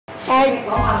Hi.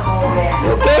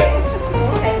 Okay.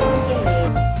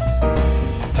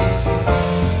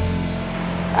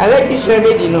 I like this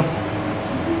rabbit,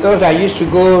 because I used to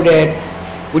go to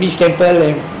Buddhist temple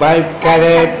and buy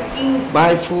carrot,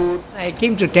 buy food. I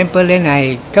came to temple and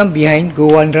I come behind,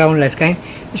 go one round last time.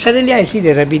 Suddenly I see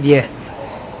the rabbit here.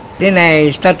 Then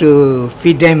I start to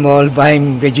feed them all,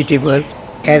 buying vegetable,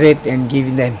 carrot and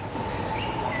giving them.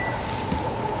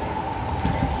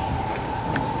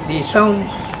 The sound,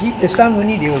 give the sound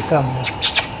only they will come.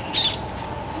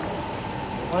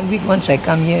 1 week once I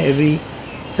come here every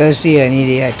Thursday or any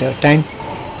day at a time.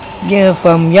 Yeah,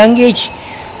 from young age,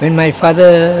 when my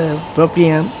father brought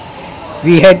me up,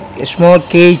 we had a small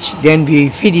cage, then we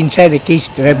feed inside the cage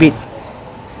the rabbit.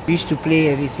 We used to play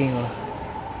everything.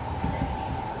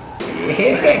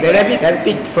 The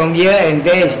rabbit from here and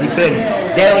there is different.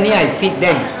 There only I feed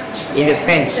them in the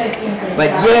fence.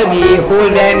 But here we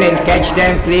hold them and catch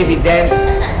them, play with them.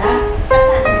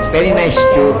 Very nice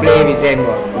to play with them.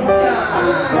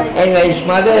 And his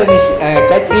mother, Miss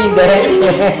Catherine, there.